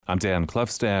I'm Dan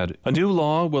Klefstad. A new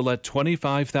law will let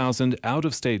 25,000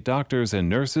 out-of-state doctors and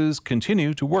nurses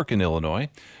continue to work in Illinois.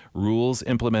 Rules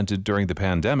implemented during the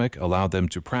pandemic allowed them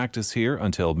to practice here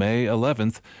until May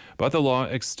 11th, but the law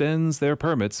extends their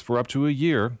permits for up to a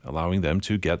year, allowing them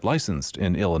to get licensed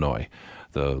in Illinois.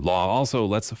 The law also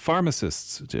lets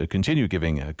pharmacists to continue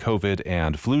giving COVID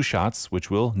and flu shots, which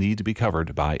will need to be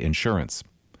covered by insurance.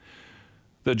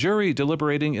 The jury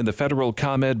deliberating in the federal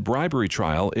ComEd bribery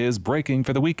trial is breaking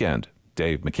for the weekend.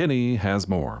 Dave McKinney has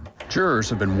more. Jurors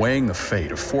have been weighing the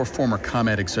fate of 4 former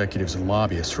ComEd executives and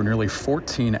lobbyists for nearly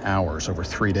 14 hours over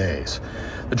 3 days.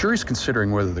 The jury's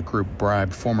considering whether the group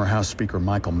bribed former House Speaker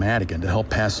Michael Madigan to help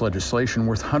pass legislation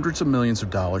worth hundreds of millions of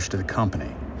dollars to the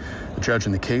company. The judge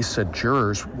in the case said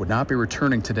jurors would not be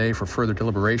returning today for further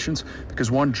deliberations because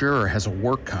one juror has a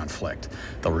work conflict.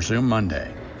 They'll resume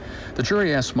Monday. The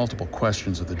jury asked multiple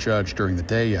questions of the judge during the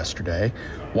day yesterday.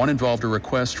 One involved a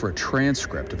request for a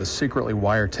transcript of a secretly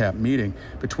wiretapped meeting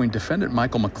between defendant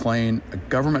Michael McLean, a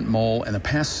government mole, and the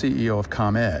past CEO of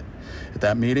ComEd. At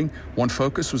that meeting, one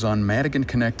focus was on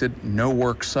Madigan-connected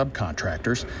no-work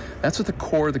subcontractors. That's at the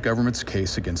core of the government's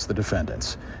case against the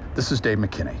defendants. This is Dave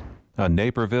McKinney. A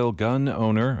Naperville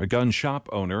gun shop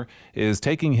owner, is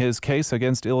taking his case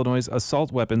against Illinois'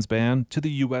 assault weapons ban to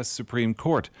the U.S. Supreme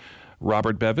Court.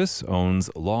 Robert Bevis owns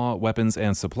Law, Weapons,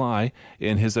 and Supply.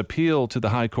 In his appeal to the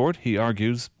High Court, he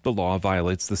argues the law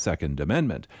violates the Second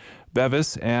Amendment.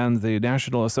 Bevis and the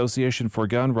National Association for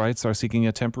Gun Rights are seeking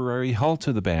a temporary halt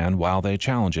to the ban while they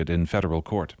challenge it in federal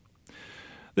court.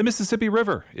 The Mississippi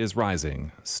River is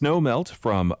rising. Snowmelt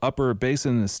from upper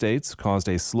basin states caused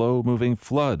a slow-moving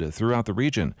flood throughout the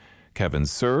region. Kevin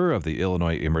Sir of the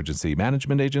Illinois Emergency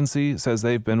Management Agency says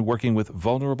they've been working with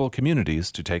vulnerable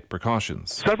communities to take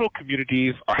precautions. Several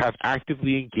communities have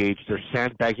actively engaged their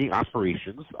sandbagging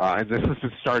operations, and this has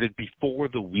been started before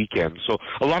the weekend. So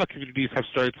a lot of communities have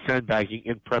started sandbagging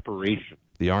in preparation.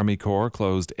 The Army Corps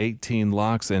closed 18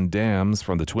 locks and dams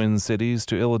from the Twin Cities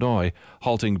to Illinois,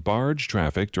 halting barge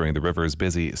traffic during the river's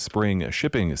busy spring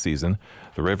shipping season.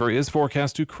 The river is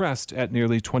forecast to crest at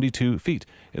nearly 22 feet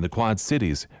in the Quad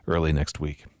Cities early next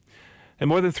week. And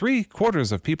more than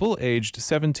 3/4 of people aged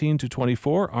 17 to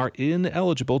 24 are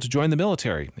ineligible to join the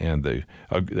military. And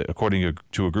according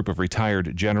to a group of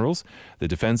retired generals, the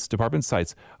Defense Department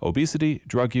cites obesity,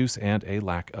 drug use, and a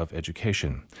lack of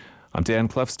education. I'm Dan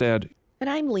Klefstad. And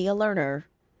I'm Leah Lerner.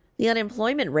 The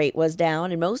unemployment rate was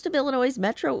down in most of Illinois'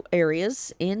 metro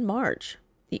areas in March.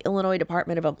 The Illinois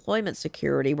Department of Employment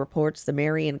Security reports the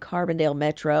Marion Carbondale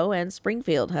Metro and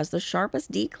Springfield has the sharpest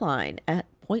decline at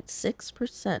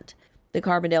 0.6%. The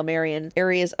Carbondale-Marion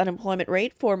area's unemployment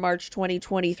rate for March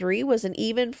 2023 was an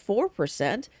even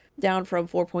 4%, down from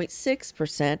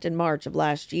 4.6% in March of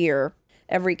last year.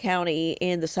 Every county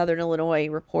in the southern Illinois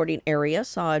reporting area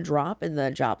saw a drop in the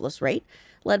jobless rate,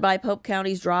 led by Pope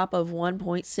County's drop of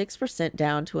 1.6%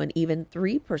 down to an even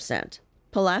 3%.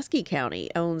 Pulaski County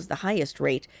owns the highest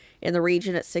rate in the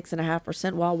region at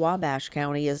 6.5%, while Wabash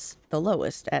County is the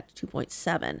lowest at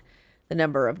 2.7%. The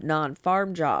number of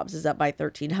non-farm jobs is up by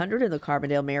 1,300 in the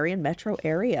Carbondale-Marion metro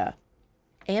area.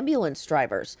 Ambulance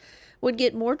drivers would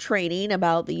get more training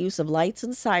about the use of lights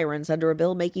and sirens under a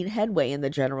bill making headway in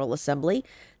the General Assembly.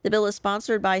 The bill is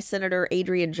sponsored by Senator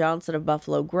Adrian Johnson of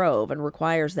Buffalo Grove and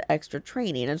requires the extra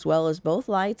training as well as both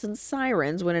lights and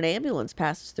sirens when an ambulance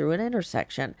passes through an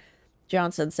intersection.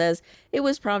 Johnson says it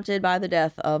was prompted by the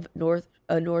death of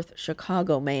a North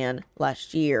Chicago man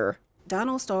last year.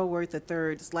 Donald Stallworth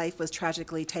III's life was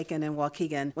tragically taken in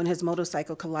Waukegan when his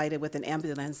motorcycle collided with an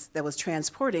ambulance that was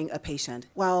transporting a patient.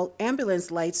 While ambulance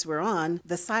lights were on,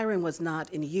 the siren was not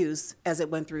in use as it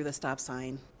went through the stop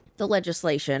sign. The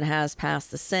legislation has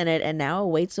passed the Senate and now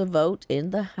awaits a vote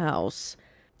in the House.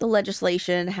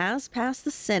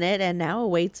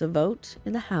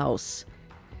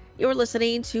 You're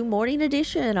listening to Morning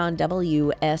Edition on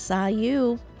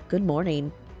WSIU. Good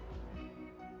morning.